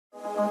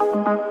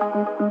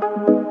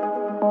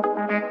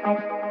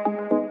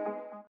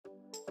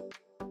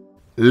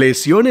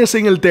Lesiones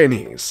en el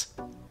tenis.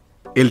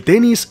 El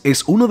tenis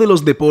es uno de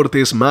los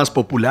deportes más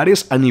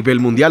populares a nivel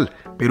mundial,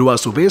 pero a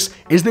su vez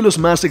es de los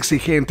más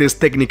exigentes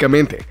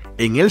técnicamente.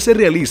 En él se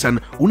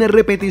realizan una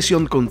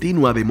repetición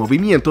continua de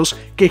movimientos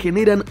que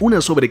generan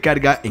una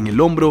sobrecarga en el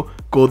hombro,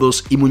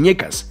 codos y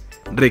muñecas.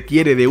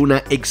 Requiere de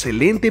una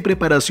excelente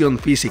preparación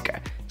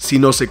física. Si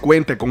no se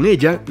cuenta con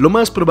ella, lo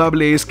más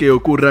probable es que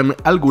ocurran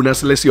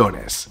algunas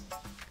lesiones.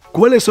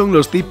 ¿Cuáles son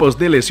los tipos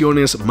de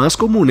lesiones más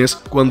comunes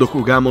cuando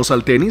jugamos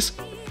al tenis?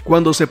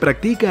 Cuando se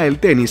practica el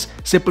tenis,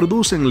 se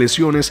producen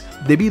lesiones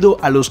debido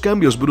a los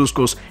cambios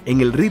bruscos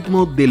en el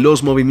ritmo de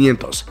los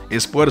movimientos,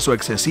 esfuerzo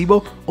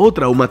excesivo o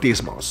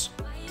traumatismos.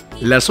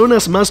 Las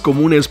zonas más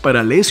comunes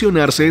para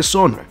lesionarse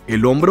son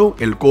el hombro,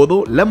 el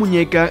codo, la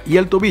muñeca y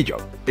el tobillo.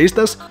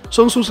 Estas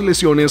son sus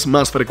lesiones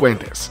más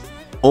frecuentes.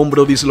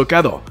 Hombro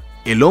dislocado.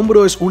 El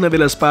hombro es una de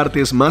las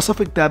partes más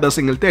afectadas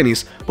en el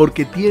tenis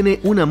porque tiene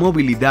una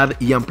movilidad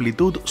y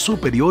amplitud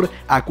superior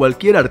a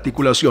cualquier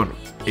articulación.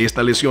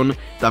 Esta lesión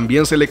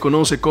también se le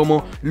conoce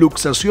como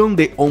luxación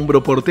de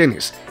hombro por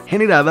tenis,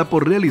 generada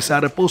por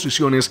realizar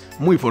posiciones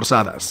muy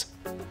forzadas.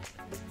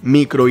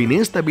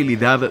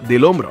 Microinestabilidad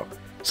del hombro.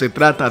 Se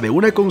trata de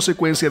una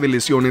consecuencia de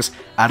lesiones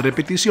a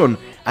repetición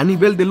a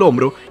nivel del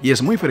hombro y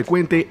es muy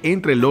frecuente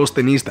entre los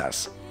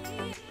tenistas.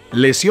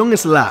 Lesión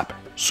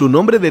slap. Su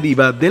nombre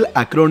deriva del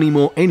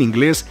acrónimo en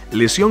inglés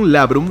lesión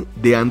labrum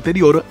de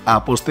anterior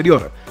a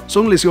posterior.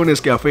 Son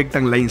lesiones que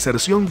afectan la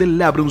inserción del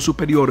labrum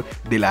superior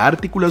de la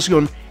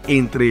articulación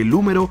entre el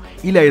húmero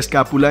y la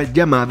escápula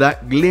llamada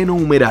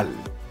glenohumeral.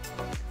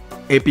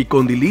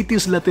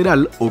 Epicondilitis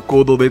lateral o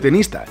codo de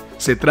tenista.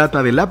 Se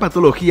trata de la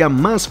patología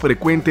más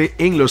frecuente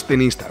en los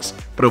tenistas,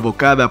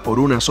 provocada por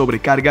una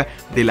sobrecarga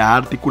de la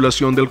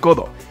articulación del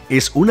codo.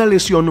 Es una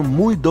lesión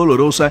muy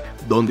dolorosa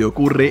donde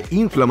ocurre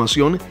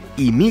inflamación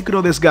y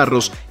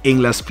microdesgarros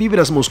en las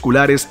fibras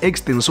musculares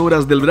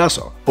extensoras del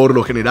brazo. Por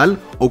lo general,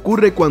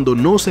 ocurre cuando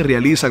no se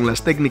realizan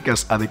las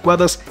técnicas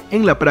adecuadas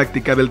en la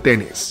práctica del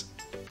tenis.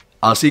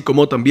 Así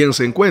como también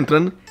se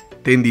encuentran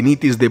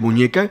tendinitis de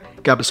muñeca,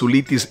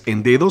 capsulitis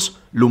en dedos,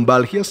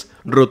 lumbalgias,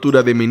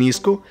 rotura de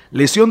menisco,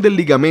 lesión del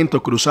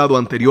ligamento cruzado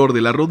anterior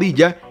de la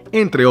rodilla,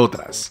 entre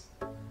otras.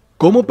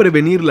 ¿Cómo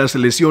prevenir las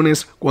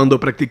lesiones cuando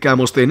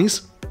practicamos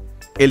tenis?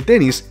 El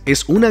tenis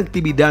es una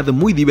actividad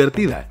muy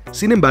divertida,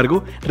 sin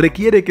embargo,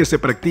 requiere que se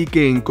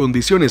practique en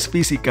condiciones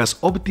físicas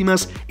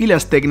óptimas y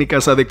las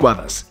técnicas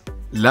adecuadas.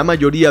 La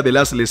mayoría de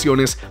las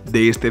lesiones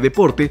de este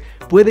deporte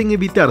pueden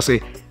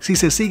evitarse si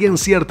se siguen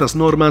ciertas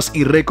normas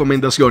y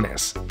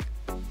recomendaciones.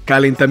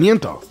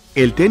 Calentamiento.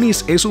 El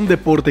tenis es un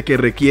deporte que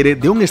requiere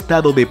de un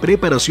estado de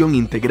preparación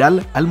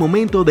integral al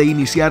momento de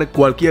iniciar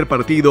cualquier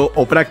partido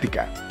o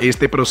práctica.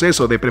 Este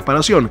proceso de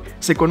preparación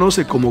se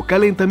conoce como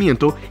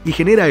calentamiento y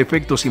genera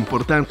efectos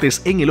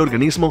importantes en el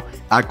organismo,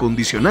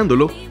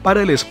 acondicionándolo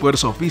para el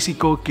esfuerzo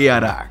físico que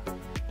hará.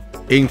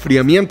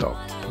 Enfriamiento.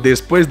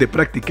 Después de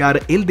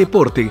practicar el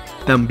deporte,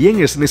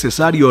 también es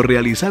necesario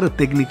realizar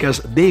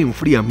técnicas de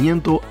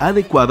enfriamiento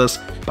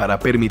adecuadas para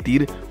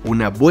permitir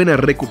una buena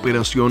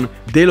recuperación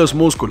de los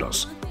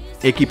músculos.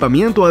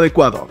 Equipamiento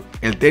adecuado.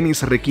 El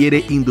tenis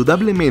requiere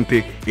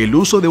indudablemente el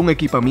uso de un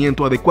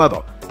equipamiento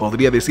adecuado.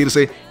 Podría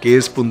decirse que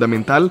es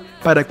fundamental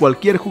para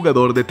cualquier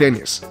jugador de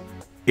tenis.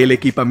 El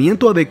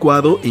equipamiento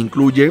adecuado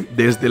incluye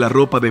desde la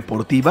ropa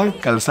deportiva,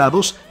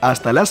 calzados,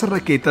 hasta las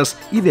raquetas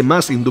y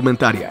demás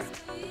indumentaria.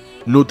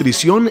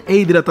 Nutrición e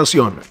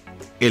hidratación.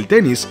 El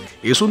tenis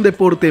es un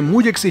deporte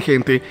muy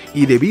exigente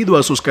y debido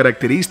a sus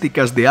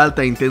características de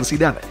alta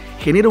intensidad,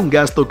 genera un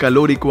gasto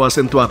calórico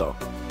acentuado.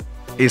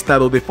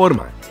 Estado de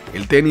forma.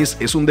 El tenis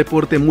es un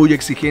deporte muy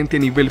exigente a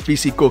nivel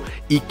físico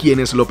y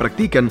quienes lo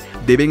practican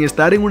deben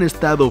estar en un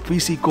estado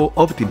físico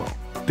óptimo.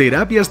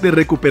 Terapias de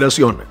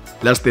recuperación.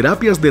 Las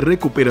terapias de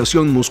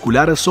recuperación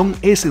muscular son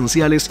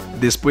esenciales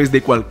después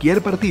de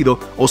cualquier partido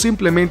o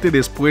simplemente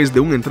después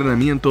de un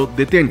entrenamiento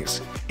de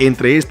tenis.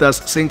 Entre estas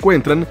se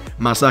encuentran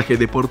masaje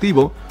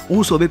deportivo,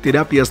 uso de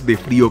terapias de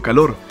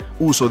frío-calor,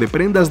 uso de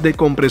prendas de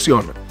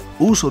compresión,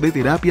 uso de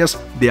terapias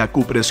de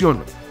acupresión,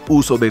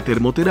 uso de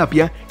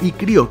termoterapia y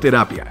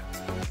crioterapia.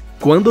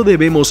 ¿Cuándo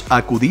debemos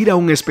acudir a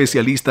un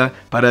especialista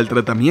para el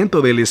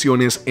tratamiento de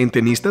lesiones en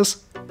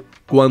tenistas?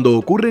 Cuando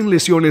ocurren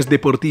lesiones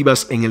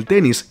deportivas en el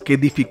tenis que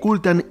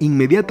dificultan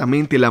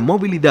inmediatamente la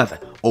movilidad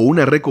o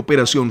una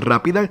recuperación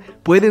rápida,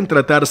 pueden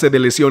tratarse de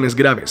lesiones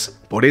graves.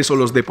 Por eso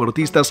los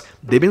deportistas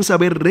deben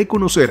saber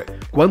reconocer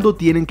cuándo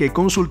tienen que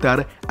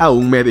consultar a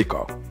un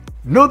médico.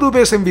 No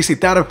dudes en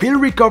visitar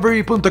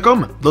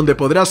fieldrecovery.com, donde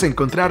podrás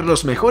encontrar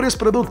los mejores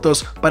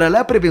productos para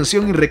la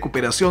prevención y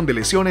recuperación de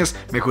lesiones,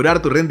 mejorar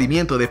tu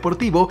rendimiento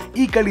deportivo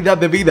y calidad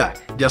de vida.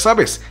 Ya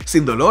sabes,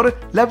 sin dolor,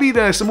 la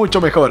vida es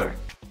mucho mejor.